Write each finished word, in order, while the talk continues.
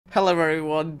Hello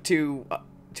everyone to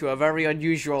a very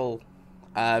unusual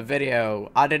video.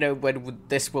 I don't know when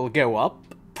this will go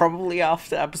up. Probably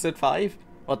after episode 5,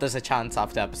 or there's a chance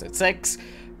after episode 6,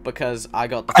 because I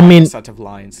got the set of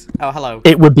lines. Oh, hello.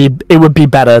 It would be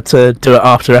better to do it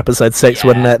after episode 6,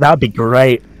 wouldn't it? That would be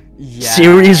great. Yeah.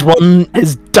 Series 1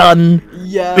 is done.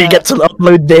 Yeah. We get to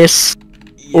upload this.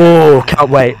 Yeah. Oh, can't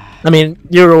wait. I mean,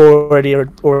 you're already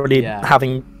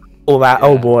having all that. Yeah.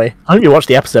 Oh boy. I hope you watch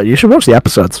the episode. You should watch the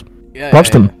episodes. Yeah,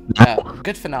 watch them. Yeah.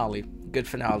 Good finale. Good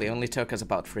finale. Only took us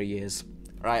about 3 years.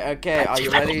 Right, okay, are you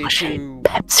ready to...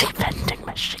 Pepsi vending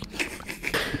machine.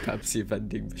 Pepsi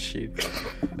vending machine.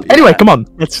 Anyway, come on.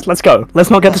 Let's go.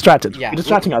 Let's not get distracted. Yeah. We're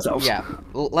distracting ourselves. Yeah.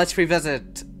 Let's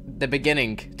revisit the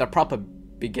beginning. The proper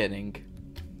beginning.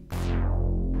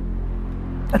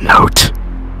 A note.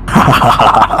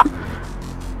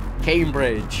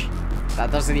 Cambridge. That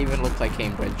doesn't even look like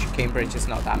Cambridge. Cambridge is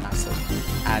not that massive.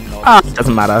 And not it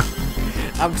doesn't matter.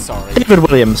 I'm sorry. David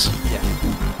Williams. Yeah.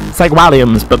 It's like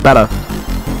Walliams, but better.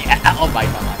 Yeah. Oh my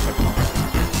god,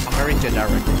 I'm very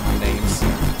generic with my names.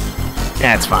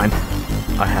 Yeah, it's fine.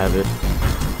 I have it.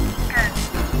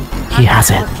 He has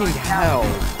it. Fucking hell.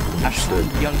 I'm so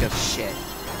young as shit.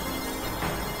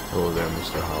 Hello there,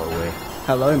 Mr. Holloway.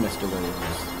 Hello, Mr.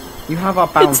 Williams. You have our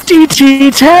bounty. It's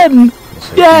DT10!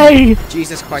 Yay!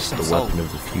 Jesus Christ, the weapon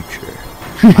of the future.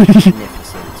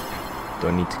 Magnificent. Do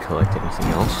I need to collect anything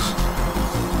else?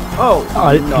 Oh,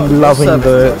 I'm loving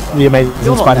the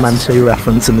Amazing Spider-Man 2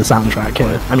 reference in the soundtrack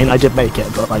here. I mean, I did make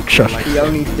it, but like, shush. The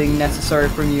only thing necessary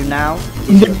from you now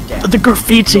is your death. The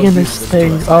graffiti in this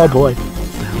thing. Oh boy.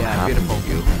 Yeah, beautiful.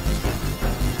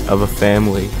 I have a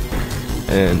family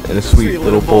and a sweet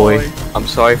little boy. I'm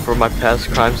sorry for my past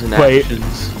crimes and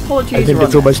actions. Apologies, I think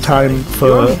it's almost time for...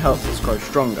 You only helped us grow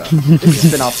stronger. This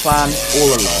has been our plan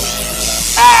all along.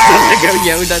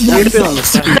 We've been on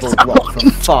this terrible rock for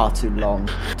far too long.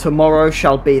 Tomorrow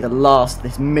shall be the last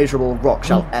this miserable rock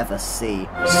shall ever see.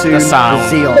 Soon the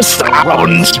Zeons shall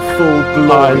rise in full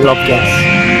glory. I love this.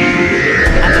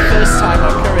 And the first time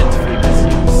our current theme is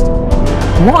used.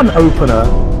 What an opener.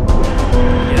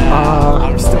 Yeah,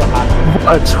 I'm still happy.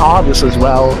 A TARDIS as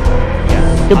well.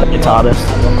 Yeah. Goodbye, TARDIS.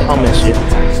 I'll miss you. The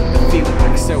feel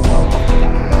back so well after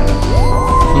that.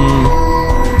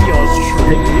 Yours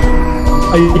truly.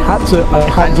 I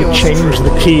had to change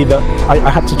the key that I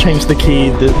had to change the key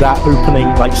that opening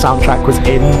soundtrack was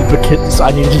in, because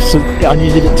I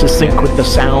needed it to sync with the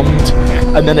sound,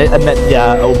 and then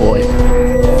yeah, oh boy.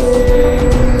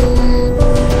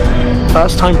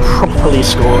 First time properly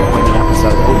scoring the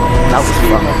episode. That was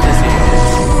fun.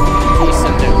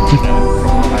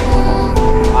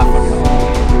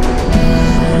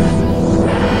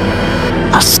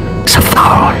 A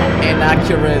saxophone.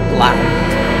 Inaccurate loud.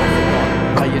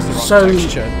 So,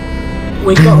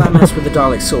 we got that mess with the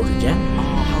Daleks sorted, yeah? Oh,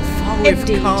 how far we've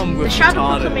come with the shadow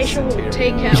proclamation will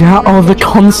take care. Yeah, oh, the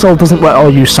console doesn't work. Oh,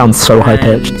 you sound so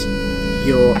high-pitched.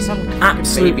 You're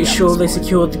absolutely sure they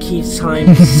secured the key to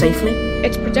time safely?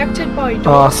 It's protected by doors.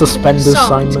 Ah, suspenders,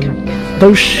 Simon.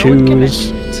 Those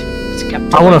shoes.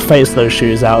 I want to phase those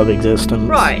shoes out of existence.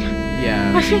 Right.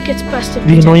 Yeah. I think it's best if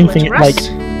the annoying thing,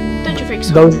 don't you think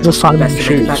so? Those are Simon's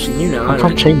shoes. I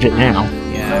can't change it now.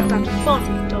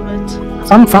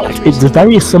 Fun fact, it's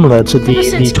very similar to the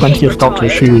 20th Doctor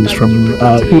shoes from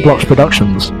Who Blocks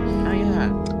Productions. Oh yeah.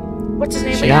 What's his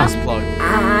name? So yeah.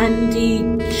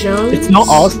 Andy Jones? It's not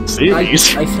our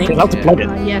series. I think. You're allowed to plug it.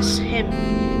 Yes, him.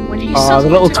 When he the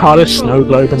little TARDIS snow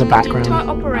globe in the background.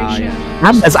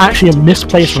 And there's actually a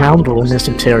misplaced roundel in this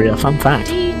interior. Fun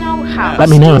fact. Let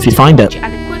me know if you find it.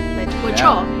 And equipment which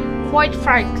are, quite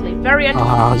frankly, very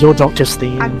your Doctor's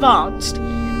theme. advanced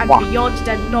and beyond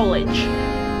their knowledge.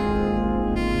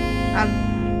 And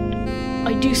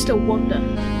I do still wonder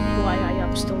why I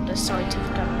am still the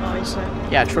scientific advisor.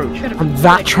 Yeah, true. And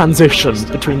that transition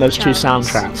between those two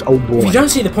soundtracks, oh boy. If you don't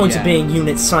see the point of being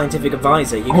Unit's scientific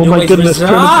advisor, you can oh my always goodness,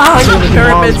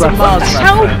 Pyramids and Mars.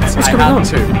 What's going on?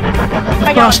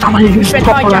 First time I used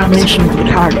proper animation for the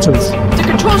characters. The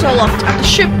controls are locked and the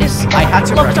ship is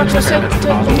locked onto a certain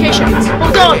location.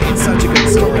 Hold on! It's such a good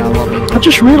story, I love it. I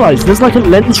just realised there's like a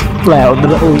lens flare on the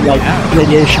little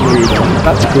radiation reader.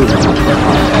 That's cool.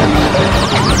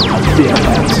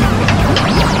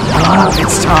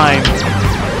 It's time.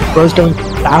 Bro's going to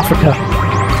Africa.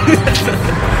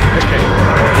 Okay.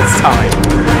 It's time.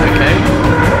 Okay.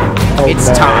 Oh, it's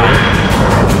time.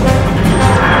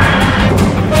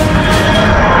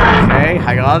 Okay,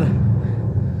 hang on.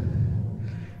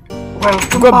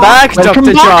 Welcome back,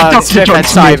 Dr. John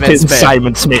Smith and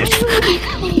Simon Smith.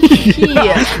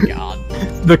 Yeah. God.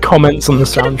 the comments on the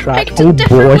soundtrack. Picked a Oh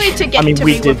different boy. way to get I mean, to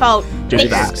we me did without do this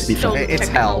that, to be fair. dumb It's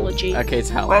hell. technology. Okay, it's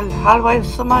hell. Well, how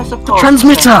else am I supposed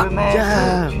transmitter! to send you a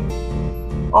Yeah. message?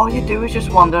 All you do is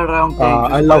just wander around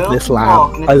dangerous I love worlds this and lab.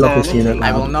 talk in I love this eternity. unit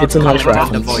I will lab. not It's a nice comment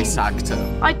on the reference. voice actor.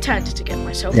 I tend to get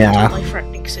myself Yeah. into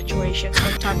life-threatening situations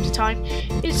from time to time.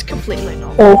 It's completely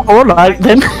normal. Oh, alright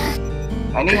then.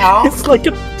 Anyhow, It's like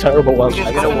a terrible one. just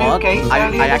You got know a new what? case I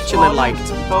earlier this actually morning. liked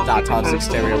Thought that you could TARDIS help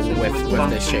exterior us with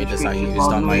the shaders I used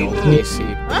on my old Modern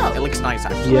PC. Oh. It looks nice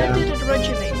actually. Where Yeah. did it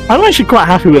originate? I'm actually quite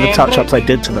happy with the touch-ups I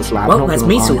did to this lab. Well, not that's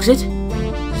gonna me lie. sorted.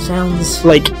 Sounds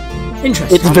Like,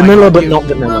 interesting. it's my vanilla God, but you- not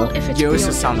Well, vanilla. if it's You also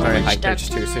beyond sound your very knowledge, high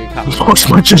pitched too, so you can't. Not as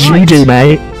much as you do,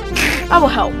 mate. I will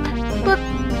help, but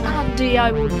Andy,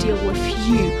 I will deal with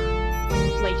you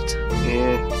later.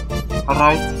 Yeah.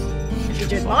 Alright. If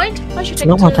you don't mind, I should take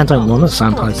Not it like to I don't the want to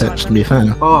sound Simon. high-pitched, to be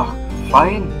fair. Oh,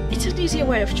 fine. It's an easier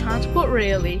way of transport,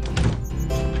 really.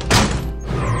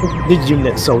 The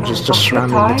unit soldiers just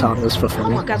surrounding the TARDIS for Oh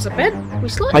my fun. god, a bed? We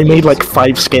slept. I made like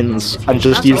 5 skins and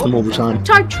just use them all the time.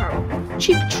 Time travel.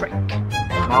 Cheap trick.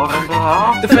 Now we're under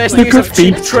half. The first You use of could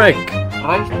cheap feed- trick.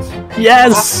 Right. Perhaps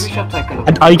Yes! we should take a look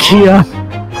And at the IKEA!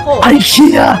 doors. Cool.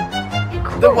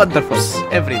 IKEA! The wonderful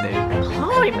every day.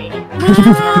 Blimey.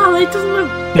 Well, it doesn't look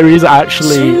There is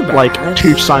actually Too bad. like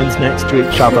 2 signs next to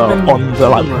each other on the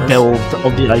like build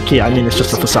of the IKEA. I mean, it's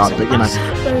just a facade, but you know,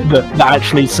 that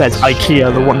actually says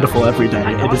IKEA the wonderful every day.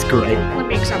 It is great. Let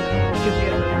me examine it. Give me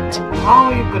a moment. How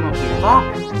are you gonna do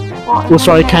that? What in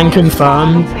Also, I the can name of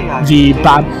confirm sanity the I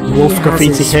bad do? wolf He graffiti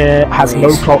has his here has no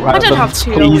plot I don't have relevance.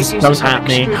 to Please always use don't a at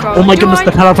me. screwdriver, Oh my do goodness, I?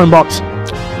 the telephone box!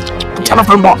 The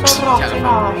telephone box! Telephone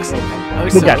box. Oh,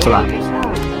 We'll get to that.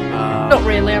 Not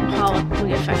really, I'm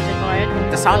powerfully affected by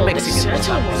it. The sound Well, mixing this is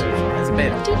certainly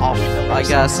a bit off, I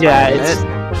guess. Yeah, a it's-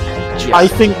 bit. I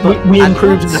think we And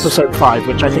improved in that's- episode 5,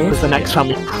 which I think was the next time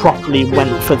we properly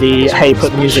went for the hey,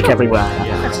 put music everywhere.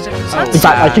 That's a different Oh, sense. In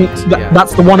fact, I think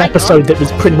that's the one episode that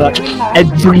was pretty much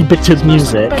every bit of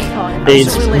music But fine.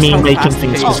 is Also, me how making fast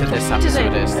things paced music. this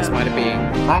episode is. This might have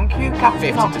been Thank you,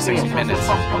 Captain 50 to 60 minutes.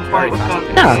 Very fast.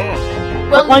 Yeah.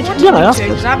 Well, like, what you you know, need that's to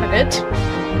good. examine it.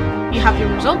 You have your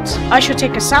results. I should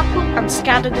take a sample and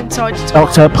scan it inside its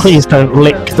Doctor, box. please don't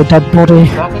lick the dead body.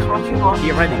 That is what you want.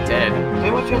 You already did.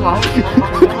 Do what you like. I'm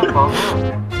not gonna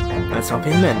bother. Let's hop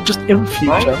in then. Just in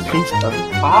future, please don't.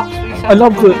 Perhaps we I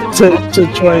love send that people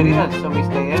to try and- areas so we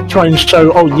stay in. Try and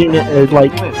show, oh, unit is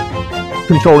like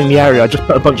controlling the area. I just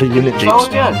put a bunch of unit jeeps.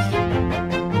 Soldiers.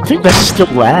 I think they're still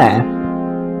there.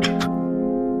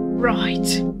 Right.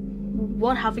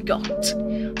 What have we got?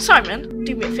 Simon,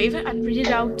 do me a favor and read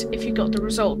it out if you got the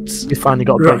results. We finally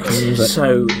got a break Right. from music.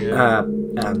 So,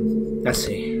 let's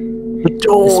see. The The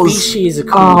doors. species are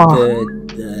called Oh.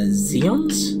 the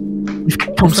Zeons. We've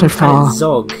come so From far. planet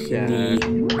Zog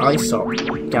in the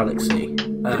ISOP galaxy.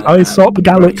 ISOP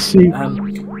Galaxy.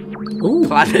 Ooh,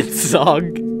 Planet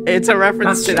Song. It's a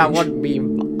reference That's to that strange. one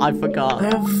meme. I forgot. they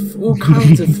have all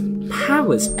kinds of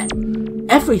powers,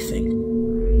 everything.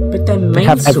 But their main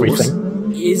have source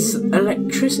everything. is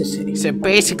electricity. So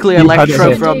basically, You've heard Electro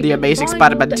of it. from The Amazing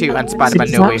Spider-Man 2 and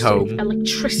Spider-Man No Way Home.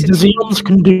 Electricity. The Zeons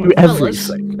can do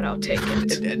everything. But I'll take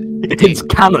it. It's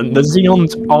canon. The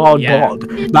Zeons are Yeah. God.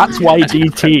 That's why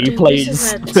DT This plays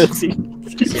is it.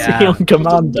 the Zeon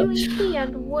Commander.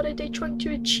 And what are they trying to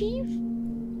achieve?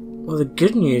 Well, the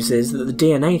good news is that the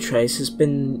DNA trace has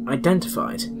been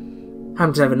identified.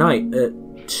 Happened overnight at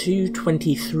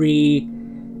 2:23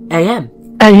 a.m.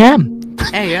 AM.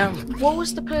 Hey, What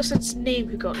was the person's name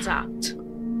who got zapped?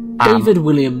 David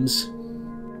Williams.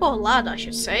 Poor lad, I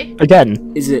should say.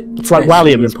 Again, Is it? It's like best to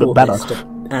Valiums, but report better. this to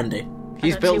Andy.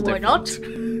 he's I don't see built why different. not.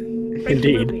 Bring him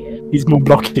Indeed. over here. he's more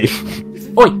blocky.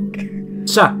 Oi,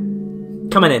 sir,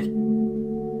 coming in.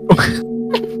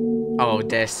 Oh,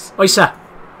 this. Oi, sir,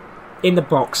 in the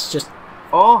box. Just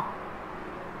Oh.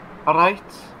 Alright.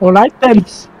 Alright then.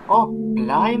 Oh,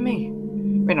 blimey.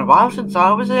 Been a while since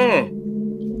I was here.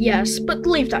 Yes, but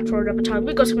leave that for another time.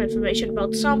 We got some information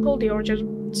about the sample, the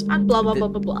origins, and blah blah blah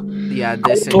blah blah. Yeah,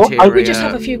 this Oh, interior. We just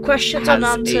have a few questions has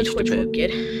unanswered, aged a which we'll bit.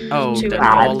 get Oh, to the in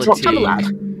quality. drop the lad.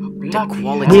 Bloody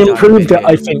quality We hell. of improved it, video.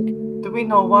 I think. Do we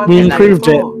know why We they're improved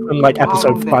it for? from like How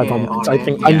episode long 5 they're onwards. on I it?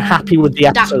 think I'm Yeah. happy with the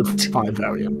episode That 5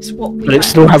 variant. It's what we But it have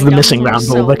still has to the find missing out for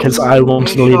ramble ourselves. because I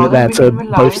wanted to leave it there to Sure, we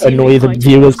can both rely. annoy the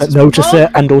viewers that notice it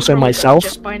and also Probably myself.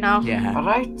 just by now. Yeah.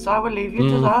 Alright, I will leave you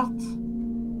to Mm.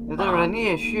 that. If there are any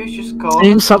issues, just call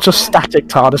Seeing us, such a okay? static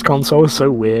TARDIS console is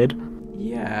so weird.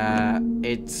 Yeah,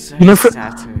 it's You know, for-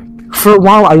 static. For a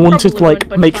while, I wanted to Probably like would,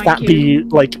 but make thank that you. be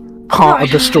like part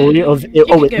of the story of it. You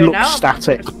Oh, can it go looks now.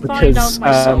 static I'm gonna find because out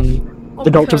myself.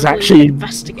 the Doctor was actually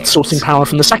sourcing power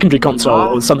from the secondary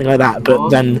console or something like that, but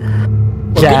then,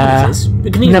 yeah,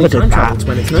 we can never easily did time travel that.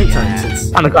 when it's night time,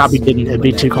 since I'm glad we didn't, it'd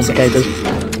be too complicated.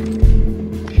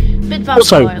 Bit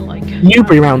Also, vampire like.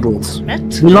 Newbury roundels. Met?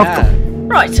 We love Yeah. them.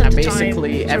 Right, at And the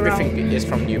basically time, everything is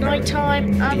from Newbury.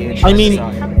 nighttime, and I mean,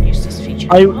 haven't used this feature.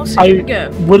 I So here we go.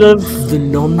 would have the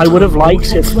non. I would have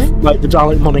liked if like the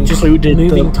Dalek mod included the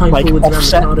moving time like forwards around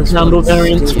offset the TARDIS roundel once.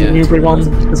 variants from Yeah. the Newbury one,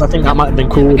 because I think that might have been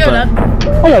cool. Go But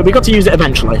then. oh yeah, we got to use it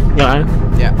eventually, you know.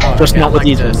 Yeah, Just okay, not I with like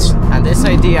these this. ones. And this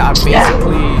idea, I basically,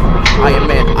 I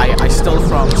admit, I stole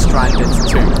from Stranded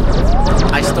 2.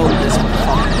 I stole this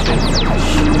fucking thing.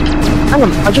 Hang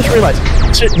on, I just realised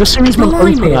the series one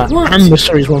Blimey, opener what? and the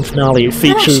series one finale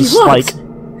features what?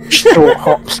 like short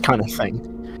hops kind of thing.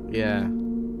 Yeah.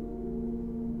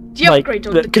 Do you like, upgrade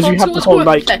on the because you have the consoles whole work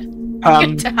like. then?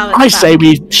 Get to have it I back. say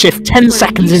we shift 10 When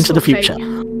seconds you into the still future.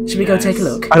 fail. Should we go take a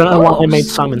look? I don't know why they course. made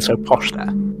Simon so posh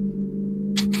there.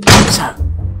 So,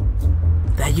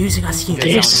 they're using us humans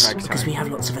Yes. because we have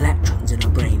lots of electrons in our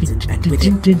brains, and with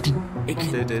it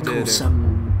can cause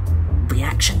some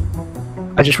reaction.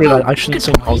 I just realised I shouldn't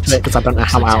sing all of it because I don't know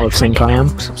how out of sync I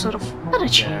am. Some sort of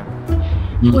energy. Yeah.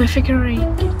 We're figuring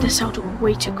this out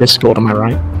way too quick. Discord, am I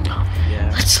right? Yeah.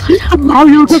 Let's let out.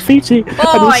 Mario graffiti! And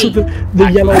also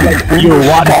the yellow like, you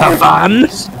want a fan?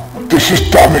 This is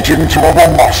damaging to our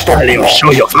master. Well, you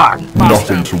show your fan!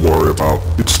 Nothing to worry about.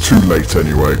 It's too late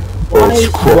anyway. Earth's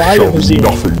why crush shall was be he-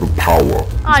 nothing but power.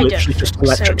 I literally don't just think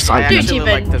electric so. I cycling. Don't actually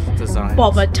like even the design.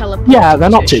 bother teleporting Yeah, they're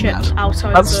not to too shit bad.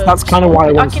 outside That's the- kind of why I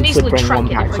I wanted can to easily bring track one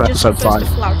it back if for I just episode press the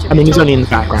 5. flower to I mean, he's be only in the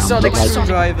background, but Sonic like...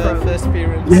 Screwdriver first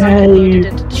appearance.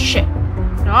 Yay! Shit.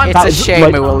 No, I'm It's That a was, shame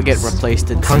like- it will get replaced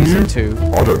in Can season you? 2.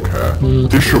 I don't care.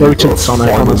 This shall be voted Earth's Sonic,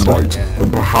 final honestly. night,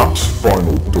 and perhaps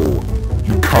final dawn.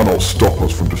 You cannot stop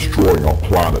us from destroying our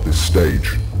plan at this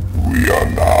stage. We are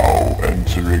now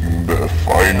entering the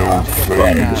final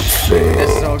phase, sir.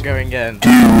 This is all going in. Do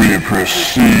we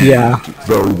proceed? Yeah.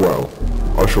 Very well.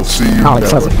 I shall see you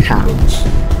Alex has never, a cat.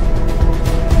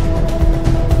 humans.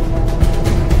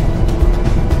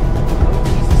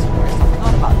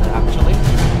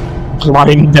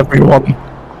 Blind everyone.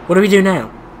 What do we do now?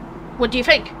 What do you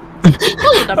think?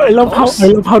 Follow them, I love of how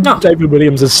course. No. David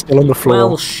Williams is still on the floor.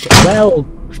 Well, shit. Well,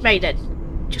 We've made it.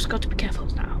 Just got to be careful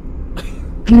now.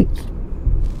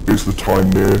 Is the time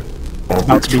near? Our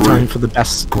about to be victory? time for the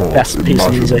best God, piece of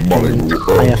imagine music in money the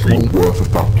will entire earn thing. the worth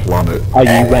of that planet. Are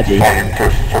you ready?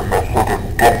 Scientists and the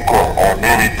hooded bunker are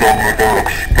nearly done with their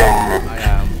experiment. I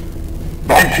am.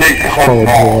 98% Oh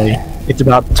now. boy. It's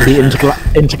about to be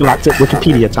intergalactic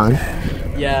Wikipedia time.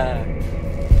 Yeah.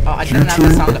 Oh, I didn't have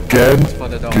the sound effects for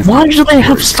the dog. Why do they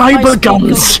have I cyber speak on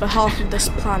guns? behalf of this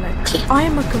planet. I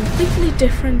am a completely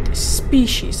different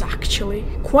species, actually.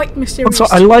 Quite mysterious.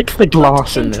 Also, I like the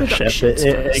glass in this ship. Introductions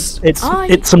first. It's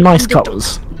I some nice am the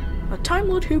colours. A Time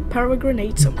Lord who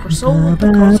peregrinates across all of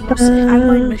the cosmos, and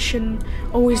my mission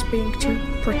always being to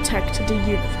protect the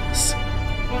universe.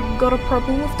 Got a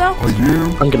problem with that? Are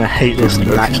you I'm gonna hate the listening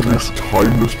back to legendless this.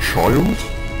 timeless child?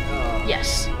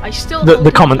 Yes, I still The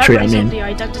hold commentary, I memories of mean. the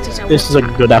identities I This is a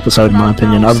once good had, episode in but my I'm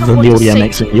opinion, now other than somewhat the audio safe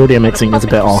mixing. The audio on a mixing is a puppet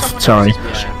bit of off, someone sorry. else's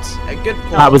missions. A good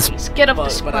plot. That was Please get off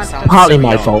this But I planet. sound partly so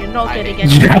my young. fault. You're not I getting mean-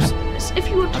 any Yeah. worse than this. If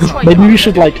you want to try Maybe we harder,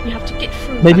 should, like- you have to get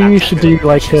through Maybe that we should do like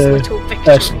precious a little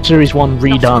victory. series 1 Not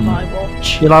on redone. my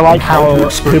watch. You know, like How how do you Who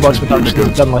expect Box to Productions win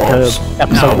has done like against a us?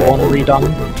 episode Now 1 our redone.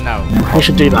 equipment. No. You have We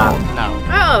should do none. that. No.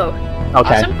 Oh.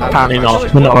 Okay, As important apparently as not.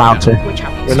 always We're not allowed to. which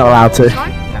happens We're not allowed all the to.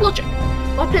 time. Logic.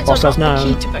 Weapons Boss are says not the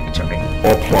no. key to victory.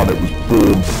 Our planet was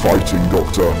born fighting,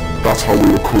 Doctor. That's how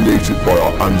we were created by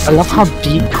our ancestors. I love how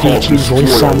deep You can't DT's voice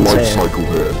destroy our sounds life here. cycle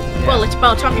here. Well, it's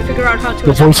about time you figure out how to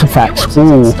The adapt voice to effects, yours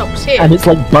since it ooh. stops here. And it's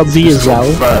like buzzy This as is well.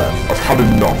 unfair. I've had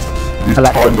enough. It's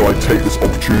Electric. time that I take this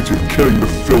opportunity of killing the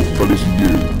filth that is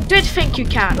you. Don't think you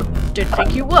can. Don't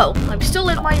think you will. I'm still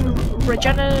in my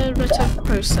regenerative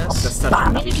process.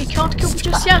 Meaning you can't kill me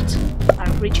just yet.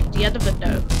 I'm reaching the end of it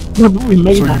now. No, but we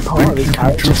made So you that part of think his you can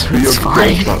character, just so be it's a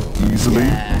fine. god that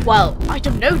easily? Well, I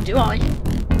don't know, do I?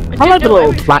 I like the know little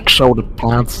everything. black shoulder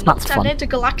pads. That's It's an fun.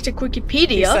 intergalactic He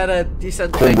Wikipedia. said he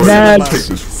said Comrade, Yes. take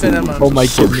this Cinema. forward Oh my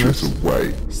associates goodness. away.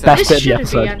 Best This bit of the shouldn't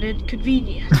be episode. an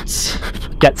inconvenience.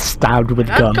 Get stabbed with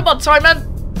gun. Come on, Simon!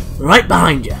 Right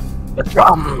behind you. The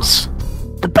drums.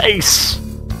 The bass.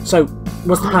 So,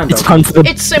 what's the plan, It's Doc? time for the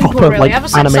It's simple, proper, really. like, Ever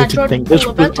since that animated Jordan thing. This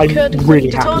Poole was, event occurred, I'm really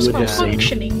the happy task with this scene.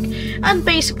 malfunctioning and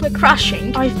basically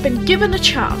crashing, I've been given a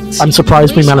chance. I'm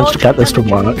surprised we Release managed to get this to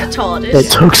Archer work. and the TARDIS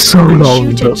It took so and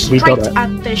long, shoot but we got straight it.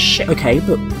 at this ship. Okay,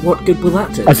 but what good will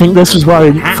that do? I think this is where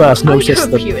I first I noticed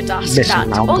hope the you would ask missing that.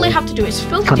 round All I ball. have to do is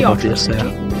filter Kind the of Archer obvious, yeah.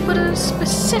 energy, with a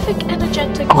specific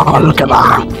energetic. Oh, look at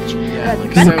that!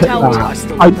 Look at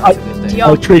that.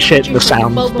 I appreciate the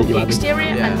sound that you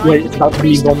added. Wait, that's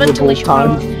the vulnerable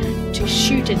time. To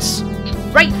shoot it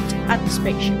straight at the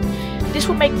spaceship. This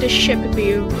will make the ship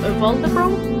be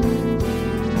vulnerable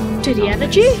to the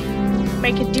energy,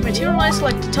 make it dematerialize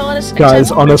like the TARDIS.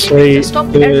 Guys, honestly, the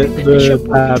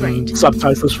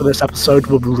subtitles for this episode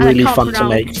were really fun to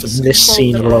make for this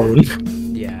scene alone.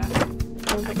 Yeah.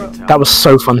 That was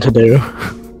so fun to do.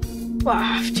 Well, I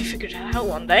have to figure that out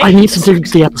one day. I need to do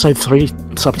the episode 3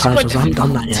 subtitles, I haven't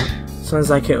done that yet. Sounds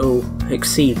like it'll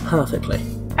exceed perfectly.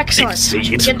 Excellent.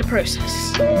 Begin the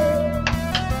process.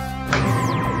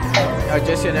 Oh,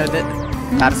 just you know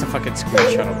that's a fucking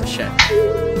screenshot of the ship.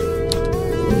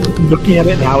 Looking at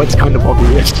it now, it's kind of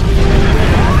obvious.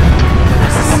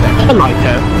 I like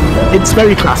it. It's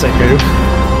very classic, dude.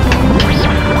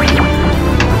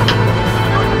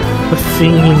 The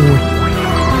theme.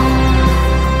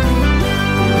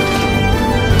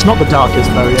 It's not the darkest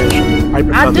variation. I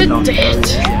prefer the dark.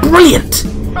 Brilliant!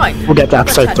 Right. We'll get to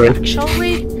episode 3. Back, shall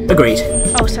we? Agreed.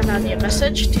 I'll send out a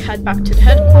message to head back to the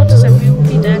headquarters and we will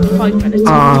be there in 5 minutes.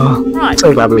 Right.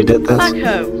 So glad we did this. Back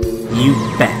home. You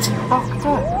bet.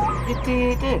 Doctor, you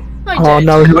did it. Oh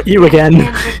no, not you again.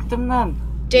 Victim then.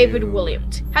 David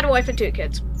Williams. Had a wife and 2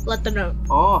 kids. Let them know.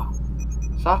 Oh,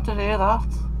 sad to hear that.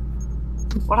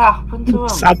 What happened to him?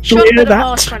 Sad to Shot hear with a that.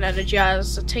 marshmallow energy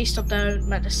as a taste of their own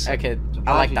medicine. Okay,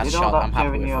 I like that shot. I'm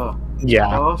happy with it. Yeah.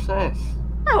 Process.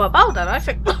 How about that? I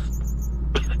think.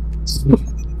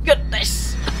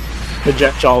 Goodness.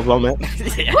 Projectile vomit.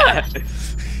 Yeah.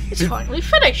 It's finally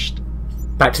finished.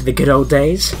 Back to the good old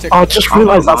days. Oh, I just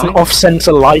realised that's an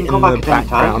off-center light in the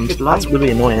background. That's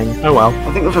really annoying. Oh well.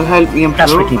 I think this will help me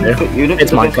Best we improve can do. and fit units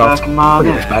It's to the Minecraft. working man.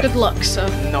 Pretty respect. Good luck, sir.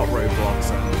 Not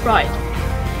Roblox. Right.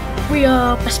 We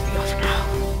are best be off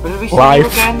now. Will we see Life. you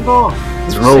again, though?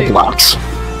 It's Roblox.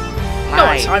 No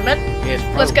assignment.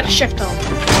 Let's get a shift on.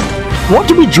 What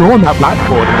do we draw on that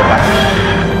blackboard in the back?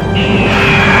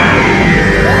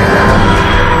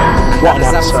 What an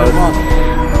episode.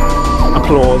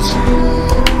 Applause.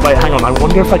 Wait, hang on, I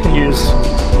wonder if I can use...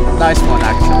 Nice one,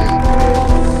 actually.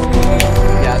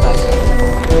 Yeah, that's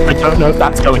it. I don't know if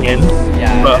that's going in,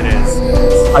 Yeah, but it is.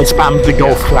 I spammed the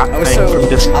golf clap thing Also, from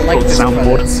this I like this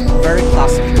soundboard. It's very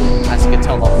classical, as you can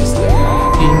tell, obviously.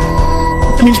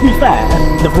 I mean, to be fair,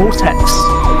 the vortex,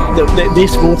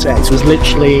 this vortex was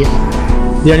literally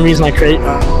the only reason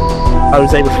I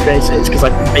was able to create it is because I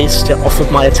based it off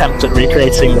of my attempt at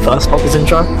recreating the first Hopper's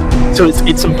intro. So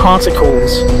it's some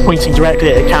particles pointing directly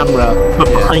at a camera, but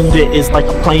behind it is like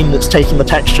a plane that's taking the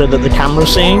texture that the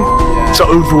camera's seeing. So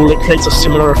overall, it creates a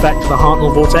similar effect to the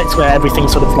Hartnell vortex, where everything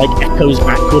sort of like echoes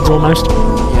backwards almost.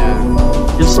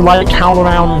 Yeah. It's like Howl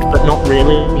Around, but not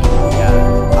really.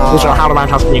 Yeah. Also, Howl Around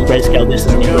has to be in grayscale. This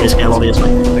isn't in grayscale, obviously.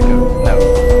 No.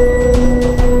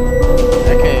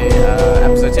 Okay,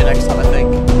 episode 2 next time, I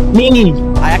think. Me!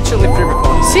 I actually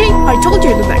pre-recorded. See, I told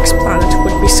you the next planet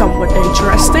would be somewhat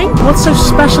interesting. What's so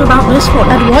special about this one?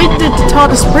 And why did the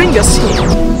TARDIS bring us here?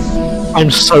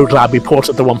 I'm so glad we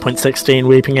ported the 1.16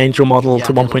 Weeping Angel model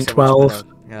to 1.12.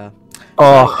 Yeah.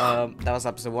 Oh. That was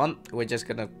episode 1. We're just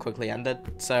gonna quickly end it.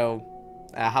 So,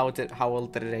 how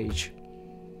old did it age?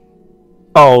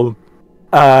 Oh.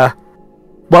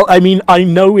 Well, I mean, I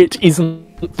know it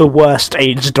isn't the worst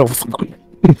aged of them.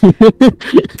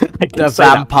 The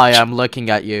vampire, I'm looking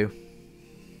at you.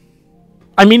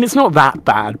 I mean, it's not that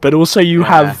bad, but also you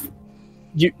have...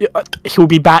 he'll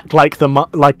be back like a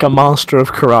master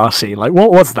of karate. Like,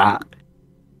 what was that?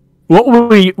 What were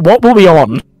we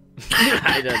on?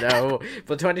 I don't know.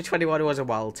 But 2021 was a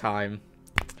wild time.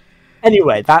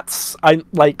 Anyway,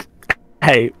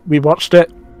 hey, we watched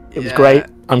it. It was great.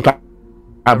 I'm glad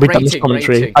we've done this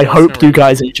commentary. I hope you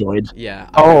guys enjoyed. Yeah.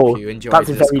 I hope you enjoyed that's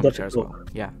this very commentary difficult. as well.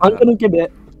 Yeah. I'm gonna give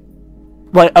it.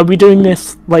 Like, are we doing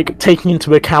this like taking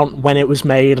into account when it was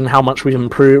made and how much we've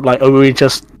improved? Like, are we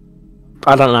just?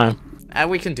 I don't know. And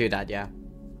we can do that, yeah.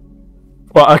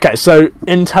 Well, okay. So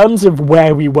in terms of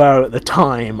where we were at the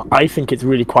time, I think it's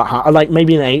really quite high. Like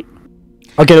maybe an 8.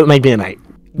 I'll give it maybe an 8.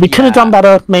 We could have done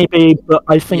better, maybe, but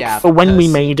I think for when we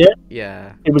made it,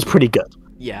 it was pretty good.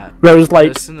 Yeah. Whereas,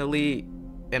 like, personally,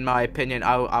 in my opinion,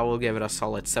 I will give it a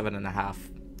solid 7.5.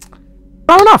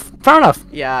 Fair enough.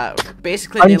 Yeah,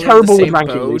 basically I'm nearly terrible the with same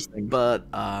ranking boat, these things. but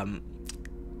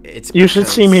it's. You should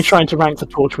see me trying to rank the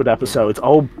Torchwood episodes.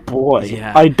 Oh boy,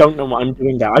 Yeah. I don't know what I'm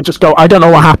doing there. I just go, I don't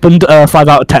know what happened. 5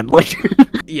 out of 10. Like.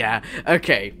 Yeah.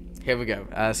 Okay. Here we go.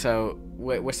 So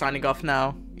we're signing off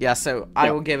now. Yeah. So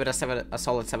I will give it a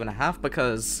solid 7.5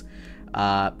 because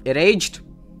it aged,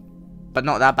 but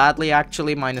not that badly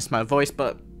actually, minus my voice.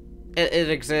 But it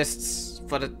exists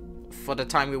for the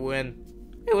time we were in.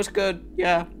 It was good,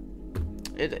 yeah.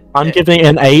 I'm giving it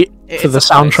an 8 for the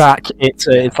soundtrack. It's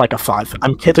like a 5.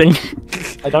 I'm kidding.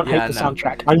 I don't hate the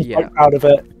soundtrack. I'm quite proud of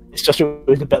it. It's just it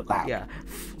was a bit loud. Yeah.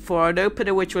 For an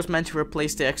opener which was meant to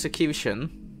replace the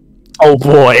execution. Oh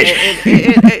boy.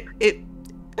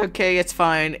 Okay, it's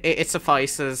fine. It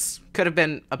suffices. Could have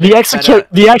been a bit better.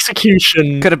 The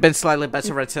execution could have been slightly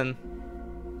better written.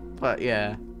 But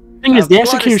yeah. Thing is, the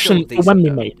execution for when we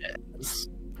made it.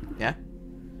 Yeah.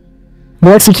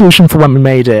 The execution for when we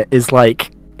made it is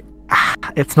like,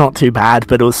 it's not too bad,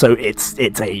 but also it's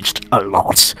aged a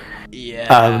lot.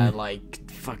 Yeah, like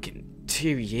fucking 2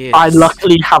 years. I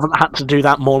luckily haven't had to do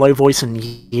that Morlo voice in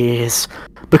years,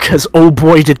 because oh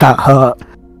boy did that hurt.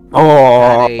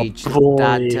 Oh boy.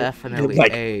 That definitely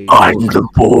like, aged. I'm the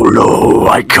Morlo.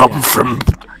 I come from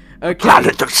a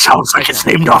planet that sounds like it's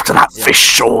named after that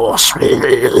fish sauce.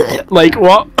 Like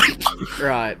what?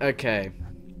 Right. Okay.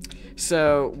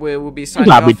 So we will be signing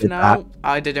off now.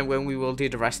 I didn't when we will do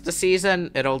the rest of the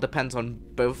season. It all depends on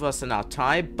both of us and our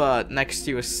time. But next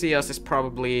you will see us is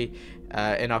probably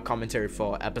in our commentary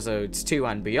for episodes 2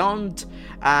 and beyond,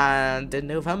 and in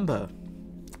November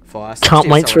for our Can't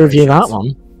wait to review that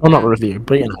one. Well, not review,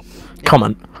 but you know,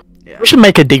 comment. Yeah. We should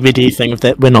make a DVD thing of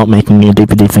it. We're not making a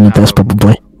DVD thing of this,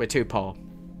 probably. We're too poor.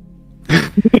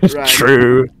 Right.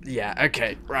 True. Yeah.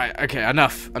 Okay. Right. Okay.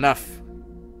 Enough.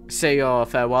 Say your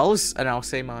farewells, and I'll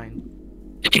say mine.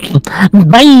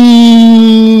 Bye.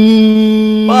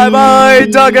 Bye,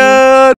 Duggan.